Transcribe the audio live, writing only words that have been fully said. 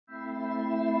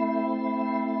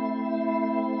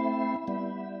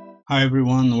Hi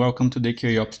everyone, welcome to the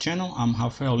QaOps channel. I'm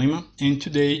Rafael Lima, and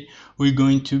today we're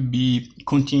going to be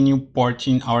continue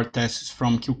porting our tests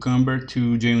from Cucumber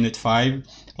to JUnit5.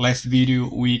 Last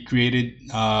video we created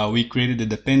the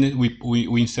dependent,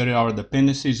 we inserted our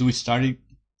dependencies, we started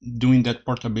doing that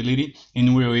portability,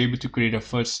 and we were able to create a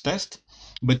first test.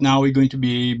 But now we're going to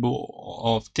be able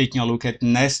of taking a look at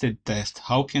nested tests.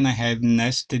 How can I have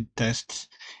nested tests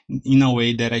in a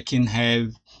way that I can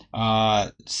have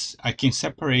I can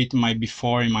separate my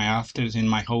before and my afters in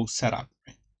my whole setup.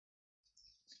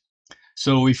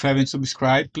 So if you haven't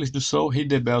subscribed, please do so. Hit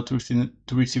the bell to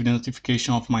receive the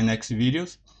notification of my next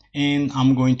videos. And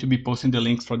I'm going to be posting the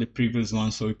links for the previous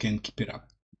one so you can keep it up.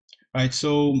 Right,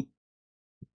 so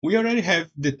we already have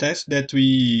the test that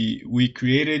we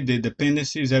created, the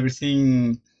dependencies,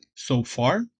 everything so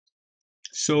far.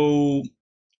 So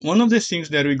one of the things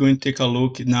that we're going to take a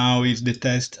look now is the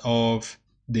test of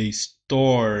the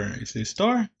store. Is the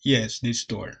store? Yes, the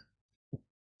store.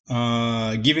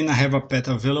 Given I have a pet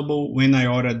available, when I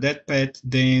order that pet,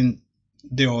 then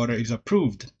the order is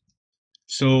approved.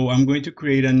 So I'm going to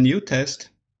create a new test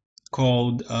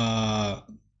called, I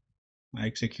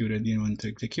executed, didn't want to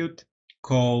execute,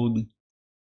 called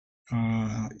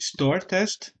store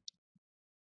test,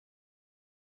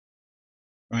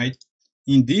 right?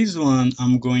 In this one,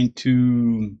 I'm going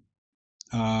to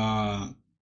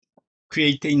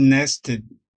create a nested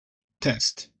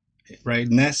test, right?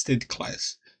 Nested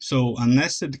class. So a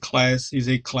nested class is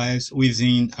a class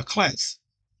within a class.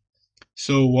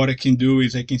 So what I can do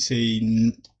is I can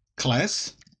say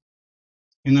class,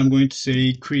 and I'm going to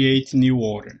say create new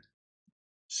order.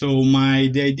 So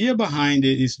the idea behind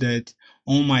it is that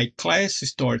on my class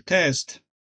store test,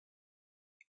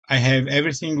 I have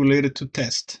everything related to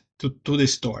test, to the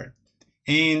store.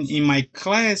 And in my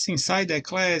class, inside that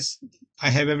class, I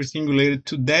have everything related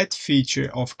to that feature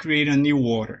of create a new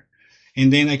order.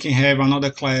 And then I can have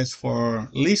another class for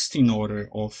listing order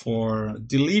or for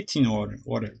deleting order,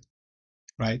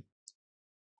 right?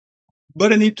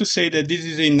 But I need to say that this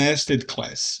is a nested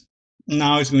class.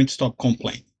 Now it's going to stop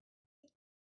complaining.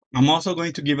 I'm also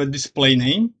going to give a display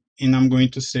name, and I'm going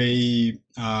to say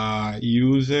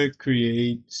user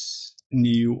creates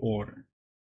new order,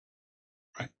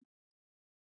 right?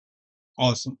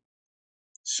 Awesome.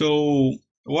 So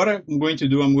what I'm going to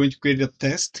do, I'm going to create a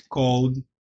test called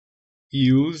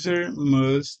user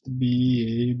must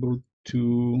be able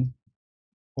to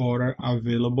order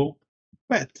available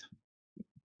pet.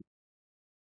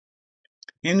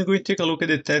 And we're going to take a look at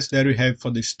the test that we have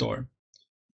for the store.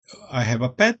 I have a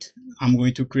pet. I'm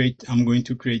going to create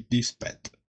this pet.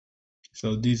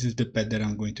 So this is the pet that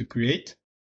I'm going to create.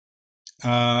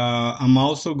 I'm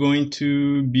also going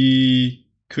to be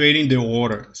creating the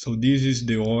order. So this is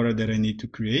the order that I need to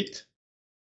create.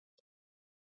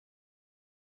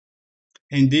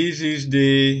 And this is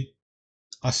the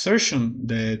assertion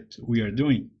that we are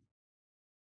doing.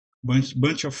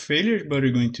 Bunch of failures, but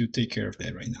we're going to take care of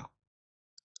that right now.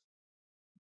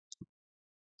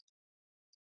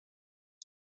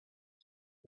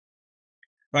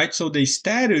 Right, so the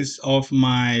status of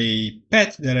my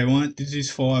pet that I want, this is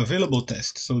for available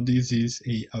test. So this is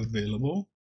a available.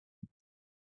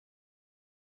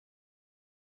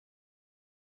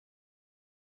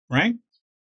 Right?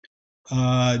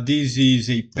 This is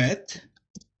a pet,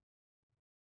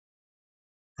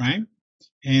 right?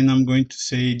 And I'm going to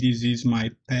say this is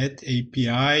my pet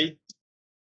API,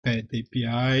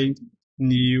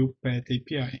 new pet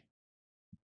API.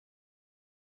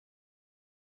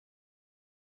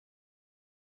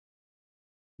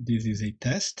 This is a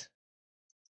test.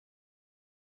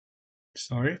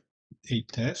 Sorry, a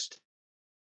test.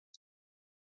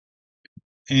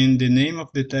 And the name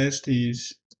of the test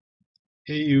is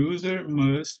a user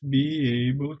must be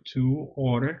able to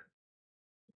order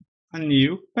a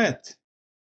new pet.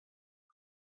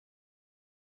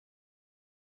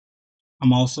 I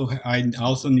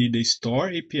also need a store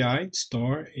API,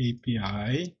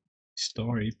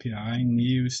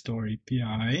 new store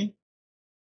API.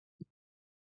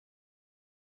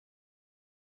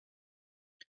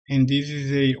 And this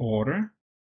is a order.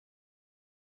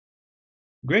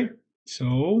 Great.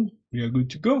 So we are good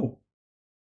to go.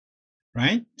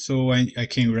 Right? So I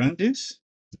can run this.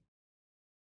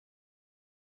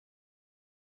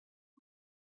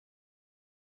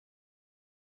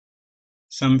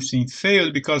 Something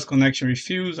failed because connection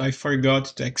refused. I forgot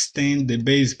to extend the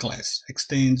base class,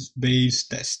 extends base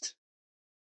test.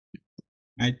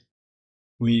 Right?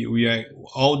 We are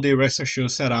all the rest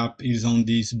assured setup is on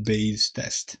this base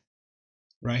test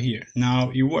right here.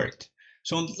 Now it worked.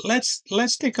 So let's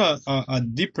take a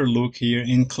deeper look here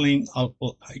and clean up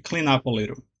a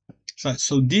little.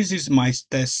 So this is my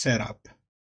test setup,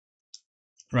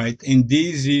 right? And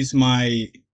this is my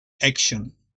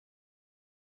action.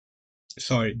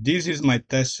 Sorry, this is my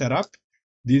test setup.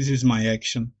 This is my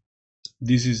action.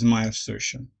 This is my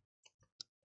assertion.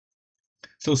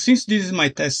 So since this is my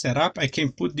test setup, I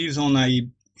can put this on a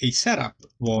setup,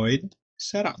 void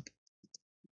setup.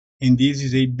 And this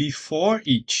is a before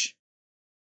each.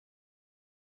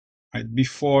 Right?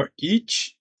 Before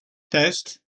each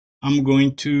test,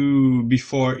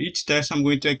 before each test, I'm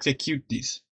going to execute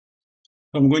this.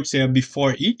 So I'm going to say a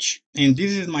before each, and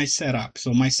this is my setup.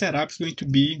 So my setup is going to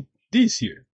be this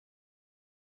here,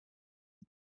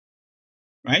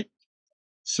 right?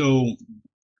 So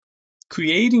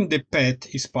creating the pet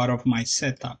is part of my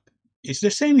setup. It's the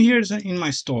same here as in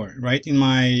my store, right? In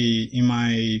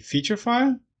my feature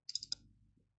file,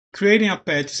 creating a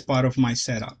pet is part of my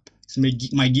setup.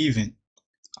 It's my given.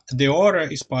 The order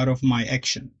is part of my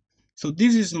action. So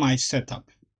this is my setup.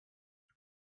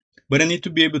 But I need to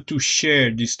be able to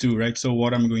share these two, right? So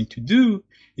what I'm going to do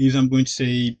is I'm going to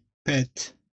say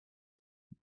pet,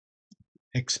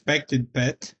 expected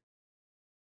pet,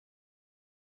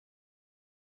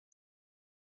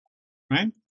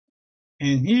 right?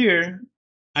 And here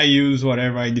I use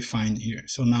whatever I define here.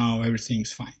 So now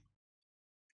everything's fine,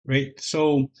 right?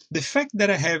 So the fact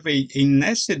that I have a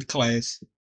nested class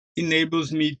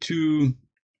enables me to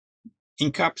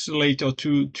encapsulate, or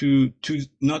to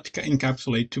not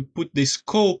encapsulate, to put the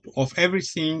scope of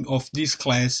everything of this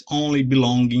class only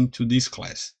belonging to this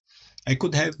class. I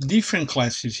could have different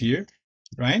classes here,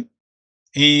 right?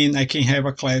 And I can have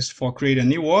a class for create a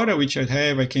new order, which I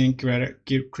have. I can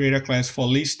create a class for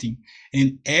listing,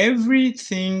 and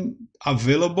everything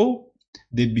available,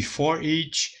 the before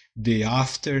each, the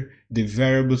after, the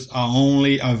variables are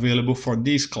only available for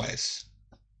this class.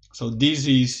 So this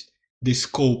is the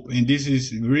scope, and this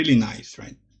is really nice,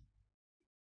 right?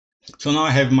 So now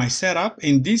I have my setup,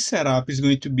 and this setup is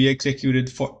going to be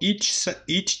executed for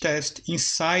each test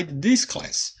inside this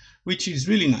class, which is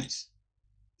really nice.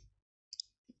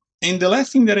 And the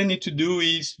last thing that I need to do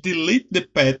is delete the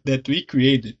pet that we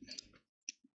created.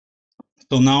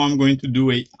 So now I'm going to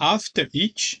do a after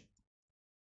each,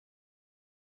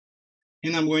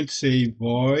 and I'm going to say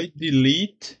void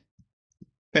delete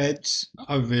pets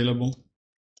available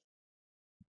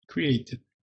created.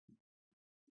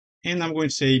 And I'm going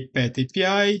to say pet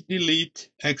API delete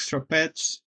extra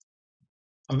pets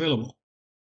available.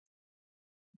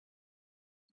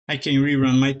 I can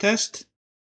rerun my test,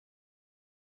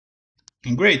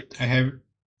 and great, I have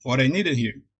what I needed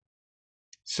here.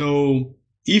 So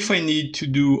if I need to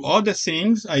do other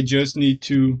things, I just need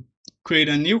to create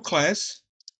a new class,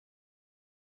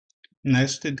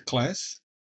 nested class,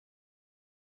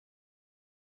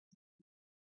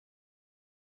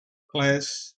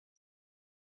 class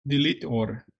delete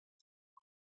order.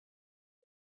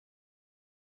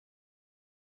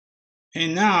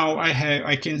 And now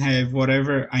I can have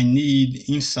whatever I need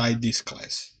inside this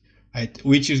class, right?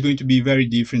 Which is going to be very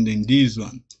different than this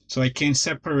one. So I can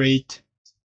separate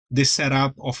the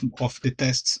setup of the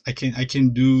tests. I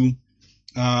can do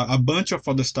a bunch of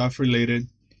other stuff related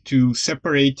to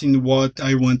separating what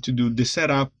I want to do, the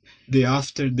setup, the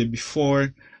after, the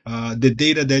before, the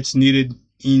data that's needed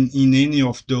in any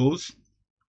of those.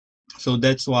 So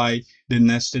that's why the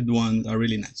nested ones are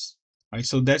really nice. Right,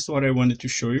 so that's what I wanted to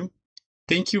show you.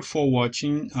 Thank you for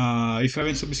watching. If you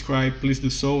haven't subscribed, please do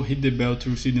so. Hit the bell to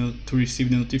receive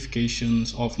the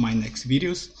notifications of my next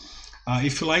videos.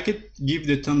 If you like it, give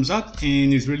the thumbs up,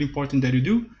 and it's really important that you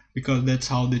do, because that's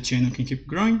how the channel can keep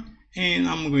growing. And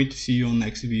I'm going to see you on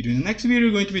next video. In the next video,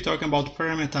 we're going to be talking about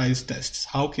parameterized tests.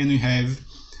 How can we have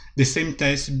the same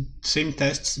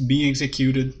tests being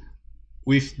executed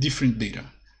with different data?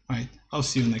 Right. I'll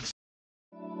see you next.